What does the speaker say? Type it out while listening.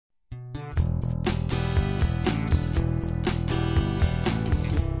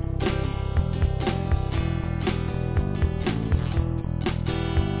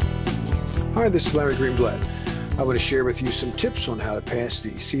Hi, this is Larry Greenblatt. I want to share with you some tips on how to pass the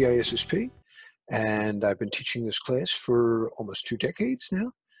CISSP, and I've been teaching this class for almost 2 decades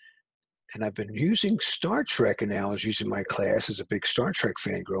now, and I've been using Star Trek analogies in my class as a big Star Trek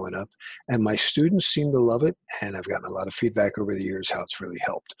fan growing up, and my students seem to love it, and I've gotten a lot of feedback over the years how it's really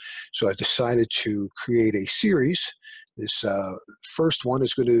helped. So I've decided to create a series. This first one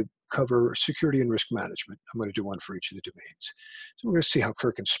is going to cover security and risk management. I'm going to do one for each of the domains. So we're going to see how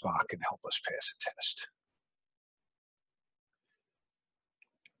Kirk and Spock can help us pass a test.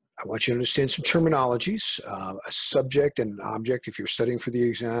 I want you to understand some terminologies, a subject and an object. If you're studying for the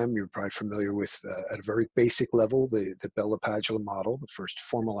exam, you're probably familiar with, at a very basic level, the Bella-Padula model, the first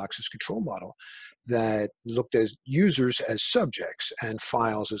formal access control model, that looked at users as subjects and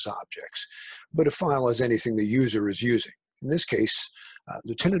files as objects. But a file is anything the user is using. In this case,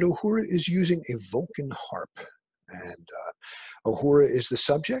 Lieutenant Uhura is using a Vulcan harp, and Uhura is the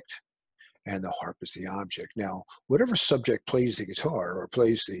subject, and the harp is the object. Now, whatever subject plays the guitar or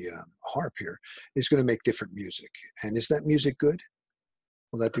plays the harp here is going to make different music. And is that music good?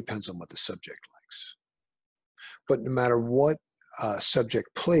 Well, that depends on what the subject likes. But no matter what subject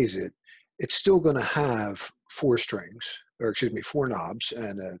plays it, it's still going to have 4 knobs,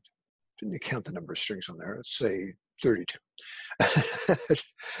 and didn't count the number of strings on there. Let's say 32.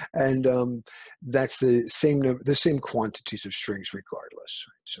 And that's the same quantities of strings regardless.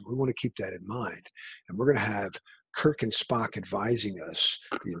 Right? So we want to keep that in mind. And we're going to have Kirk and Spock advising us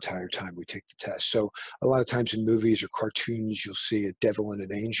the entire time we take the test. So a lot of times in movies or cartoons, you'll see a devil and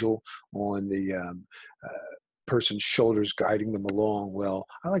an angel on the person's shoulders guiding them along. Well,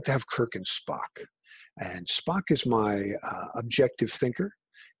 I like to have Kirk and Spock. And Spock is my objective thinker.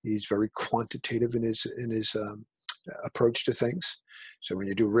 He's very quantitative in his approach to things. So when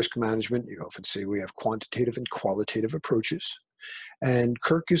you do risk management, you often see we have quantitative and qualitative approaches. And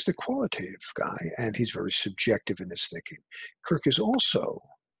Kirk is the qualitative guy, and he's very subjective in his thinking. Kirk is also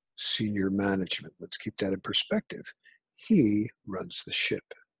senior management. Let's keep that in perspective. He runs the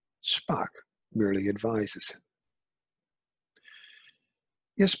ship. Spock merely advises him.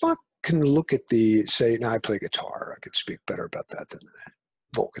 Yeah, Spock can look at say, now I play guitar. I could speak better about that than the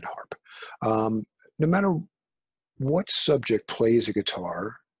Vulcan harp. No matter what subject plays a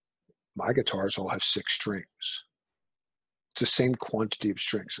guitar, my guitars all have 6 strings. It's the same quantity of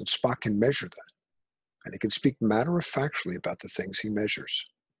strings, and Spock can measure that. And he can speak matter-of-factly about the things he measures.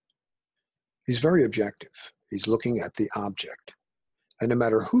 He's very objective. He's looking at the object. And no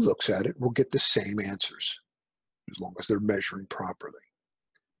matter who looks at it, we'll get the same answers, as long as they're measuring properly.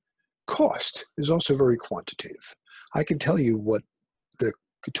 Cost is also very quantitative. I can tell you what the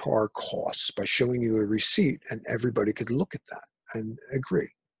guitar costs by showing you a receipt, and everybody could look at that and agree.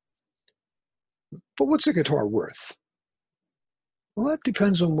 But what's a guitar worth? Well, that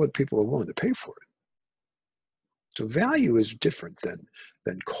depends on what people are willing to pay for it. So value is different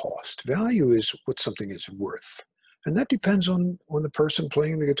than cost. Value is what something is worth. And that depends on the person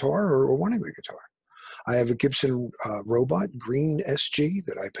playing the guitar or wanting the guitar. I have a Gibson Robot Green SG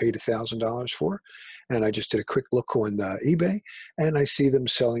that I paid $1,000 for, and I just did a quick look on eBay, and I see them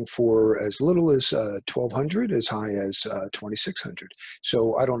selling for as little as $1,200, as high as $2,600.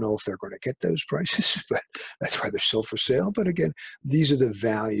 So I don't know if they're going to get those prices, but that's why they're still for sale. But again, these are the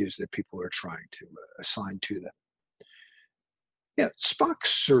values that people are trying to assign to them. Yeah, Spock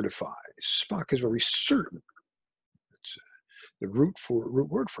certifies. Spock is very certain. It's the root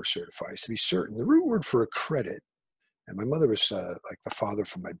word for certify is to be certain. The root word for accredit, and my mother was like the father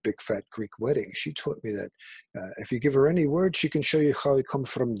from my big fat Greek wedding. She taught me that if you give her any word, she can show you how it comes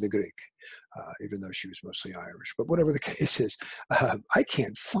from the Greek, even though she was mostly Irish. But whatever the case is, I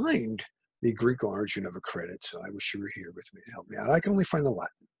can't find the Greek origin of accredit, so I wish you were here with me to help me out. I can only find the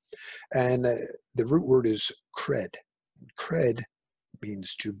Latin. And the root word is cred. And cred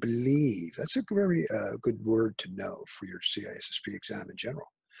means to believe. That's a very good word to know for your CISSP exam in general.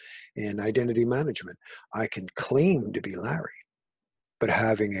 In identity management, I can claim to be Larry, but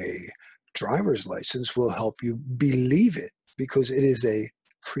having a driver's license will help you believe it because it is a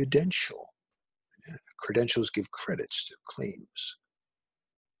credential. Yeah, credentials give credits to claims.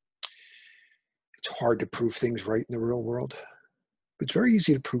 It's hard to prove things right in the real world, but it's very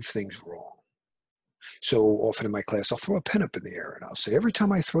easy to prove things wrong. So often in my class, I'll throw a pen up in the air and I'll say, every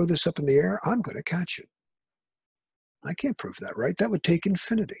time I throw this up in the air, I'm going to catch it. I can't prove that, right? That would take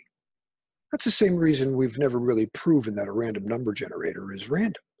infinity. That's the same reason we've never really proven that a random number generator is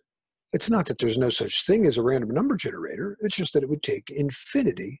random. It's not that there's no such thing as a random number generator. It's just that it would take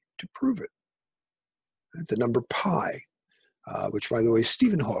infinity to prove it. The number pi, which, by the way,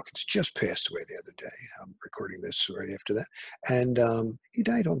 Stephen Hawkins just passed away the other day. I'm recording this right after that. And he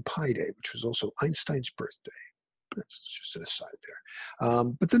died on Pi Day, which was also Einstein's birthday. That's just an aside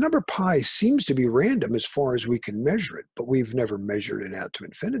there. But the number pi seems to be random as far as we can measure it, but we've never measured it out to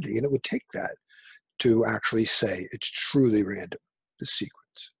infinity. And it would take that to actually say it's truly random, the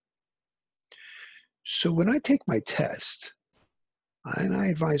sequence. So when I take my test, and I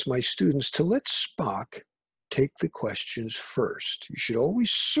advise my students to let Spock take the questions first. You should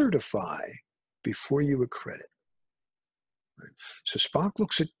always certify before you accredit. Right? So Spock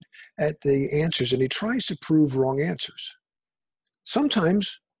looks at the answers and he tries to prove wrong answers.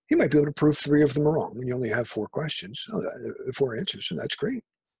 Sometimes he might be able to prove 3 of them wrong, and you only have 4 questions, 4 answers, and that's great.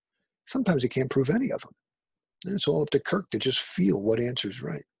 Sometimes he can't prove any of them. And it's all up to Kirk to just feel what answer is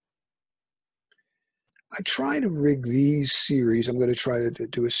right. I try to rig these series. I'm going to try to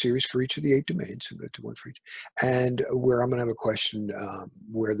do a series for each of the 8 domains. I'm going to do one for each. And where I'm going to have a question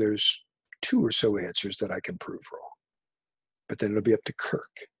where there's 2 or so answers that I can prove wrong. But then it'll be up to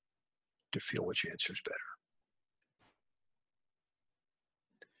Kirk to feel which answer is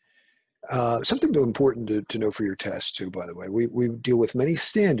better. Something important to know for your test too, by the way, we deal with many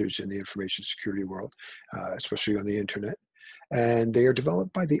standards in the information security world, especially on the internet, and they are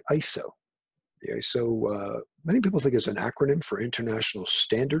developed by the ISO. The ISO, many people think is an acronym for International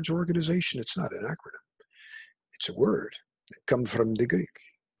Standards Organization. It's not an acronym. It's a word. It comes from the Greek,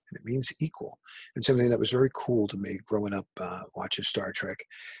 and it means equal. And something that was very cool to me growing up watching Star Trek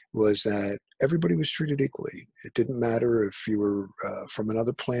was that everybody was treated equally. It didn't matter if you were from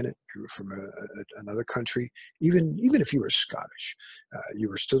another planet, you were from another country, even if you were Scottish, you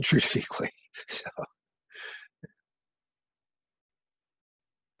were still treated equally. So,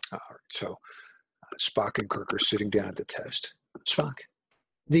 all right, so Spock and Kirk are sitting down at the test. Spock,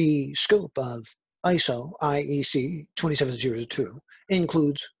 the scope of ISO IEC 27002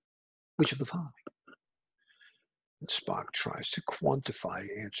 includes which of the following? And Spock tries to quantify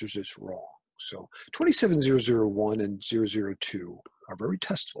answers as wrong. So 27001 and 002 are very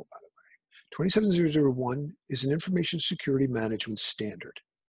testable, by the way. 27001 is an information security management standard.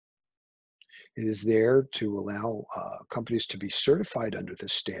 It is there to allow companies to be certified under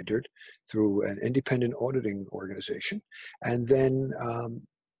this standard through an independent auditing organization, and then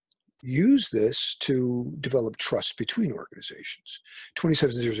use this to develop trust between organizations.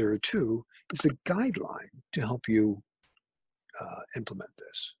 27002 is a guideline to help you implement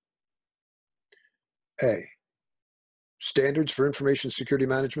this. A, standards for information security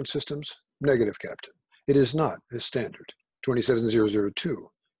management systems? Negative, Captain. It is not a standard. 27002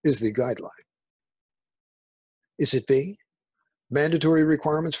 is the guideline. Is it B? Mandatory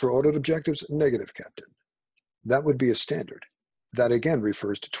requirements for audit objectives? Negative, Captain. That would be a standard. That again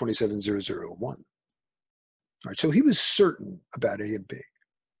refers to 27001. All right, so he was certain about A and B,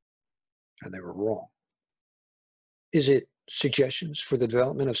 and they were wrong. Is it suggestions for the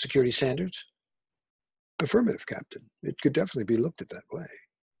development of security standards? Affirmative, Captain. It could definitely be looked at that way.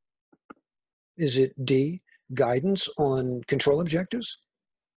 Is it D, guidance on control objectives?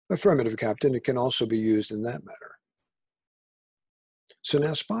 Affirmative, Captain. It can also be used in that manner. So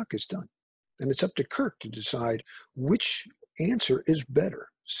now Spock is done, and it's up to Kirk to decide which answer is better,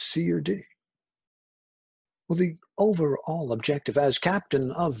 C or D. Well, the overall objective as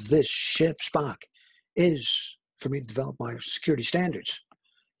captain of this ship, Spock, is for me to develop my security standards.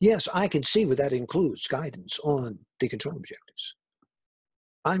 Yes, I can see what that includes, guidance on the control objectives.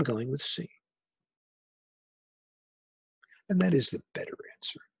 I'm going with C. And that is the better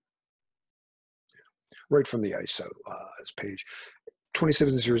answer. Right from the ISO page,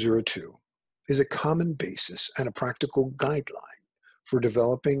 27002 is a common basis and a practical guideline for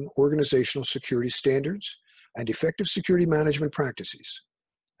developing organizational security standards and effective security management practices,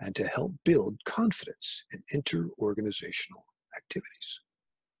 and to help build confidence in inter-organizational activities.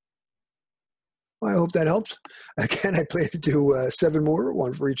 I hope that helps. Again, I plan to do 7 more,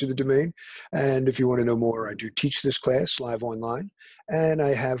 1 for each of the domain. And if you want to know more, I do teach this class live online. And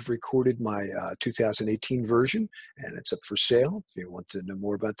I have recorded my 2018 version, and it's up for sale. If you want to know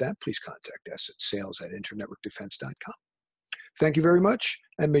more about that, please contact us at sales@internetworkdefense.com. Thank you very much,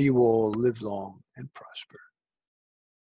 and may you all live long and prosper.